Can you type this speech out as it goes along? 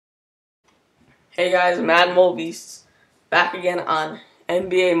Hey guys, Madden Mobile Beasts back again on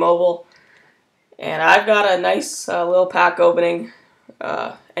NBA Mobile, and I've got a nice little pack opening,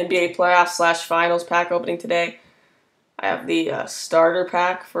 NBA playoffs slash finals pack opening today. I have the starter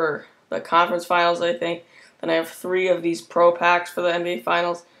pack for the conference finals, I think. Then I have 3 of these pro packs for the NBA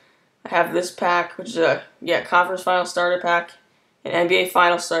finals. I have this pack, which is a conference final starter pack, an NBA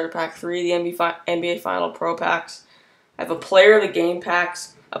final starter pack, 3 of the NBA final pro packs. I have a player of the game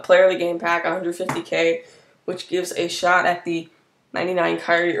packs, a player of the game pack, 150K, which gives a shot at the 99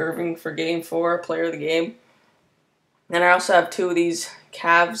 Kyrie Irving for Game 4, player of the game. Then I also have 2 of these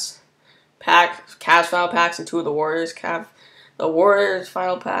Cavs final packs, and 2 of the the Warriors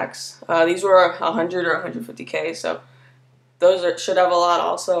final packs. These were 100 or 150K, so should have a lot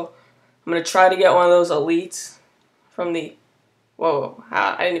also. I'm going to try to get one of those elites from the... Whoa,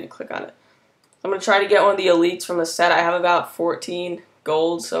 I didn't even click on it. I'm going to try to get one of the elites from the set. I have about 14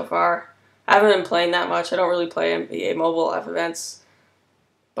 gold so far. I haven't been playing that much. I don't really play NBA mobile F events.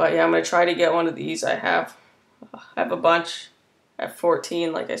 But yeah, I'm going to try to get one of these. I have a bunch. I have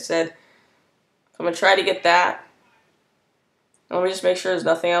 14, like I said. So I'm going to try to get that. Let me just make sure there's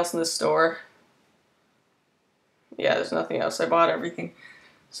nothing else in the store. Yeah, there's nothing else. I bought everything.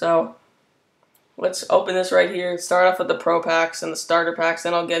 So let's open this right here. Start off with the pro packs and the starter packs.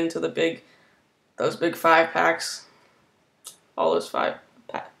 Then I'll get into those big 5 packs. All those 5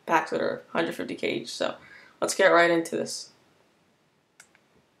 packs that are 150K each. So let's get right into this.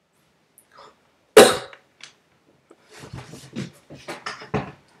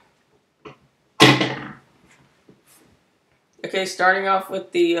 Okay, starting off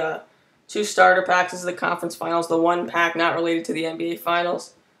with the 2 starter packs. This is the conference finals. The 1 pack not related to the NBA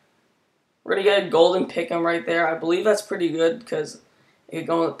finals. We're going to get a golden pick'em right there. I believe that's pretty good because you could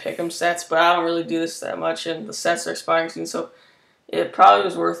go with pick'em sets, but I don't really do this that much, and the sets are expiring soon, so it probably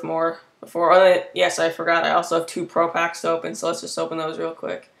was worth more before. Oh, yes, I forgot. I also have 2 pro packs to open, so let's just open those real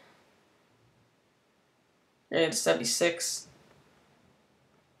quick. It's 76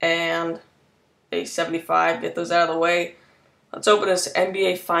 and a 75. Get those out of the way. Let's open this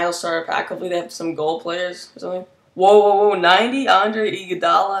NBA Final Starter Pack. Hopefully they have some gold players or something. Whoa. 90 Andre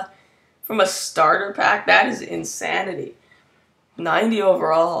Iguodala from a starter pack? That is insanity. 90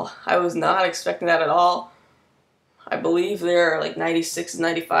 overall. I was not expecting that at all. I believe they're like 96 and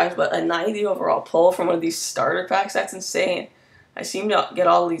 95, but a 90 overall pull from one of these starter packs? That's insane. I seem to get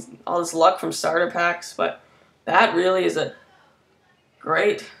all this luck from starter packs, but that really is a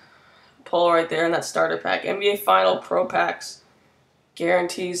great pull right there in that starter pack. NBA Final Pro Packs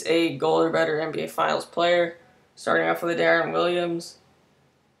guarantees a gold or better NBA Finals player. Starting off with a Darren Williams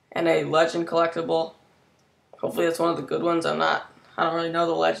and a Legend collectible. Hopefully that's one of the good ones. I don't really know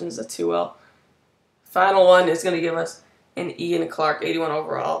the Legends too well. Final one is going to give us an Ian Clark, 81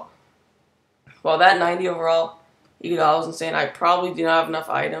 overall. Well, that 90 overall Iguodala was insane. I probably do not have enough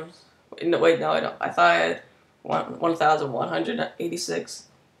items. Wait, no, I don't. I thought I had 1,186,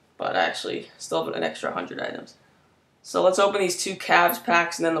 but I actually still have an extra 100 items. So let's open these 2 Cavs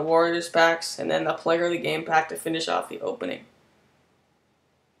packs and then the Warriors packs and then the player of the game pack to finish off the opening.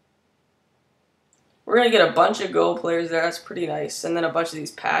 We're going to get a bunch of gold players there. That's pretty nice. And then a bunch of these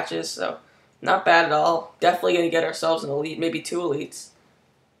patches, so not bad at all. Definitely going to get ourselves an elite, maybe 2 elites.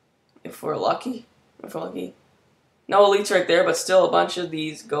 If we're lucky. No elites right there, but still a bunch of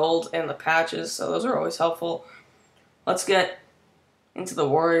these gold and the patches, so those are always helpful. Let's get into the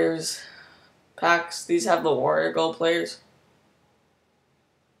Warriors packs. These have the Warrior gold players.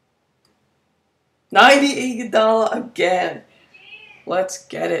 90 Iguodala again. Let's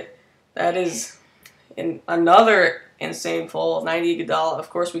get it. That is another insane pull. 90 Iguodala.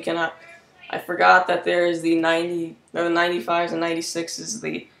 Of course, we cannot. I forgot that there is the 90, or the 95s and 96s.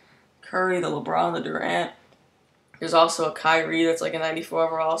 The Curry, the LeBron, the Durant. There's also a Kyrie that's like a 94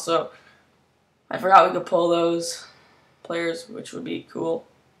 overall. So I forgot we could pull those players, which would be cool.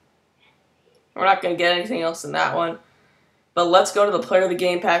 We're not going to get anything else in that one. But let's go to the player of the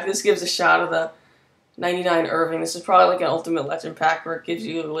game pack. This gives a shot of the 99 Irving. This is probably like an Ultimate Legend pack where it gives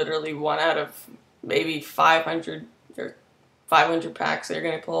you literally 1 out of maybe 500 or 500 packs that you're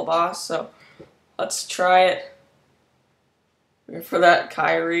going to pull a boss. So let's try it. For that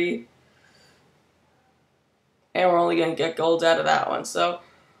Kyrie. And we're only going to get golds out of that one. So,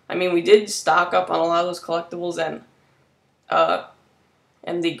 I mean, we did stock up on a lot of those collectibles and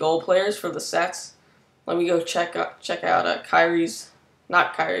the gold players for the sets. Let me go check out Andre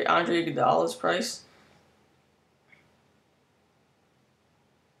Iguodala's price.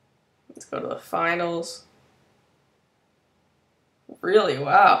 Let's go to the finals. Really?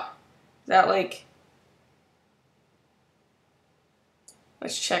 Wow. Is that like...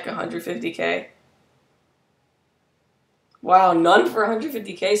 Let's check 150K. Wow, none for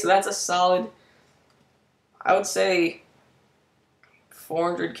 150k, so that's a solid, I would say,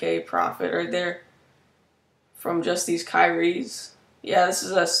 400k profit right there from just these Kyries. Yeah, this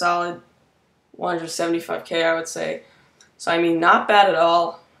is a solid 175k, I would say. So, I mean, not bad at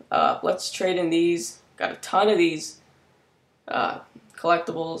all. Let's trade in these. Got a ton of these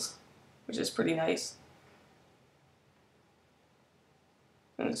collectibles, which is pretty nice.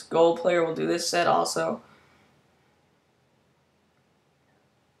 And this gold player will do this set also.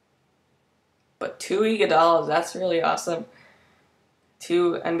 But 2 Iguodala's, that's really awesome.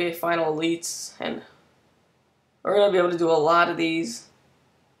 2 NBA Final Elites, and we're going to be able to do a lot of these.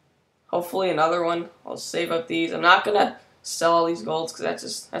 Hopefully another one. I'll save up these. I'm not going to sell all these golds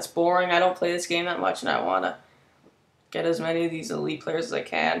because that's boring. I don't play this game that much, and I want to get as many of these elite players as I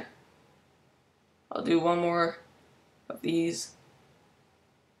can. I'll do one more of these.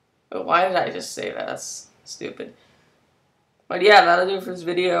 But why did I just say that? That's stupid. But yeah, that'll do it for this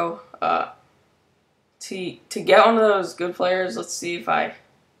video. To get one of those good players, let's see if I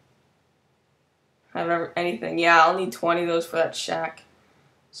have anything. Yeah, I'll need 20 of those for that Shaq.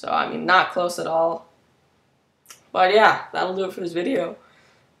 So, I mean, not close at all. But yeah, that'll do it for this video.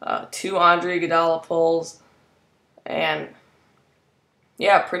 2 Andre Iguodala pulls. And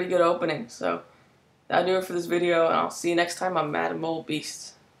yeah, pretty good opening. So, that'll do it for this video. And I'll see you next time on Madden Mobile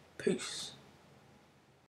Beasts. Peace.